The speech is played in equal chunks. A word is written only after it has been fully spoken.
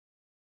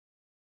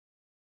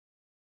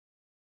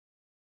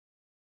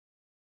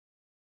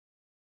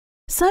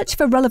Search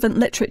for relevant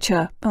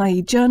literature,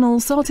 i.e.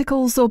 journals,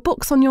 articles, or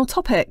books on your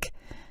topic.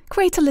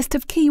 Create a list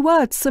of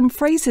keywords and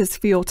phrases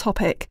for your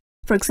topic,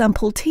 for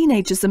example,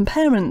 teenagers and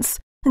parents,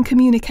 and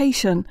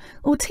communication,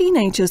 or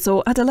teenagers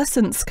or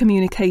adolescents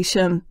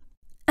communication,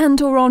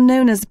 and/or are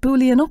known as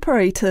Boolean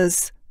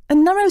operators,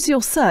 and narrows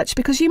your search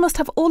because you must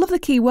have all of the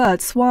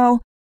keywords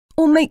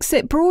or makes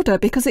it broader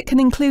because it can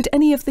include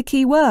any of the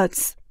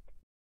keywords.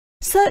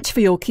 Search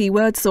for your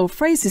keywords or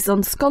phrases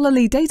on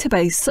scholarly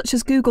databases such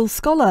as Google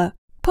Scholar,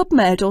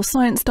 PubMed or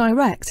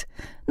ScienceDirect.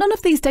 None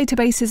of these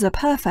databases are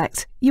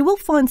perfect. You will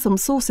find some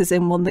sources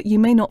in one that you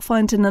may not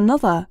find in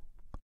another.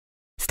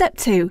 Step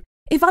 2.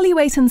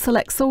 Evaluate and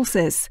select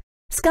sources.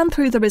 Scan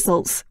through the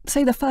results,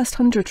 say the first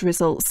 100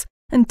 results,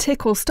 and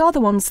tick or star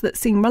the ones that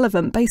seem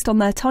relevant based on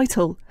their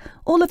title.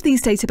 All of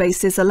these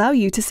databases allow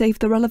you to save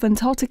the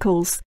relevant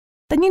articles.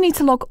 Then you need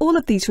to log all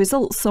of these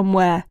results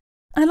somewhere.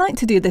 I like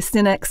to do this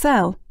in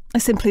Excel. I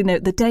simply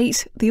note the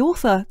date, the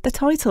author, the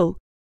title.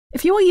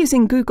 If you are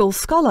using Google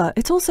Scholar,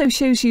 it also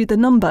shows you the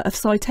number of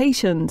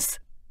citations.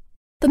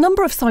 The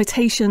number of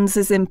citations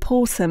is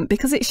important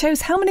because it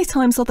shows how many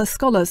times other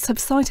scholars have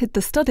cited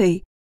the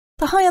study.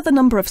 The higher the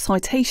number of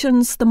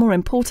citations, the more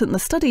important the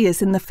study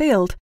is in the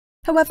field.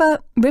 However,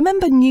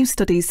 remember new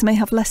studies may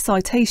have less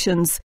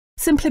citations,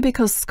 simply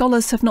because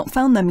scholars have not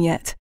found them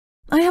yet.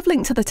 I have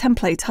linked to the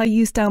template I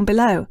used down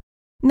below.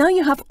 Now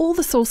you have all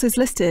the sources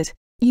listed.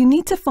 You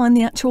need to find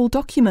the actual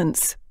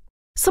documents.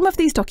 Some of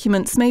these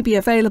documents may be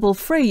available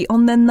free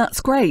on Then That's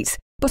Great,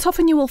 but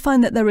often you will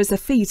find that there is a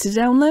fee to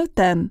download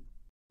them.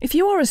 If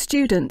you are a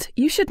student,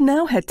 you should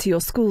now head to your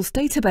school's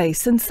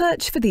database and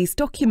search for these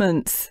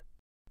documents.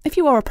 If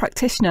you are a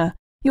practitioner,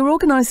 your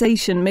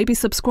organisation may be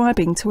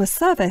subscribing to a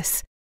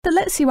service that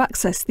lets you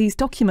access these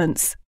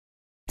documents.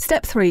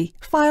 Step 3.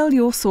 File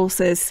your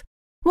sources.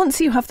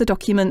 Once you have the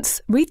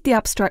documents, read the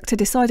abstract to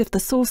decide if the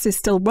source is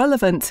still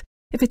relevant.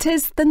 If it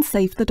is, then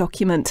save the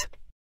document.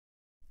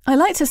 I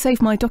like to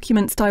save my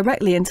documents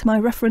directly into my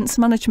reference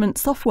management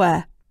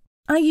software.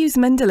 I use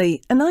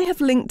Mendeley, and I have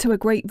linked to a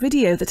great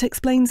video that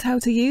explains how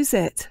to use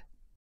it.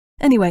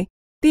 Anyway,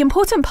 the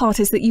important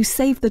part is that you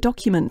save the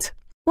document.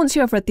 Once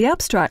you have read the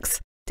abstracts,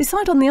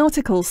 decide on the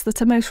articles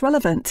that are most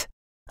relevant.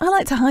 I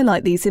like to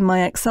highlight these in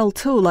my Excel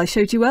tool I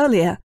showed you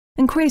earlier,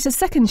 and create a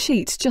second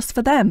sheet just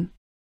for them.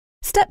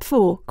 Step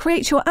 4.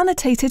 Create your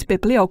annotated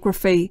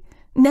bibliography.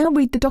 Now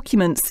read the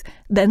documents,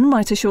 then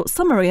write a short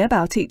summary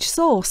about each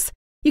source.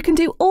 You can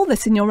do all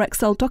this in your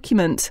Excel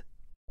document.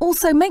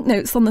 Also make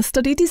notes on the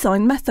study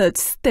design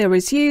methods,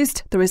 theories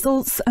used, the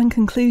results and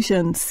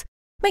conclusions.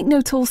 Make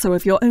note also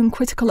of your own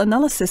critical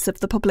analysis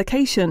of the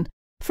publication.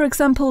 For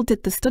example,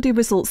 did the study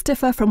results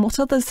differ from what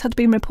others had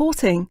been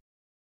reporting?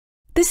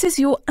 This is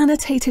your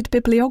annotated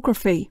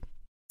bibliography.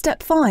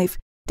 Step 5.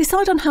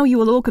 Decide on how you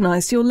will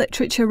organise your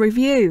literature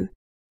review.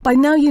 By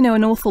now you know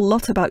an awful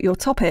lot about your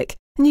topic,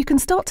 and you can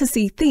start to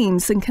see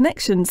themes and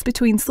connections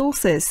between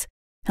sources.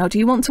 How do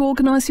you want to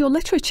organise your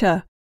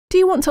literature? Do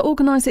you want to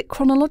organise it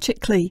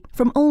chronologically,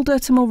 from older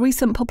to more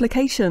recent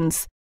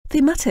publications?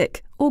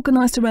 Thematic,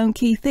 organised around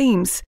key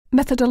themes.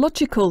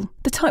 Methodological,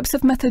 the types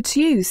of methods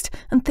used,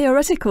 and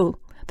theoretical,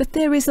 the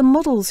theories and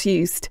models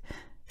used.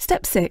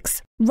 Step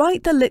 6.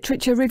 Write the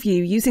literature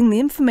review using the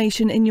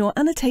information in your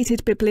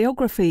annotated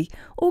bibliography,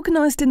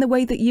 organised in the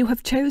way that you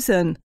have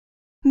chosen.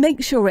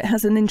 Make sure it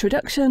has an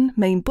introduction,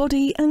 main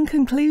body, and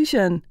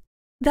conclusion.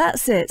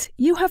 That's it,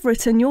 you have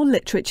written your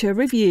literature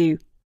review.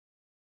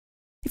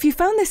 If you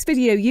found this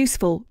video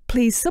useful,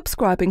 please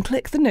subscribe and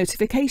click the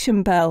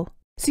notification bell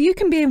so you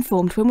can be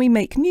informed when we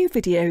make new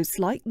videos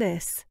like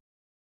this.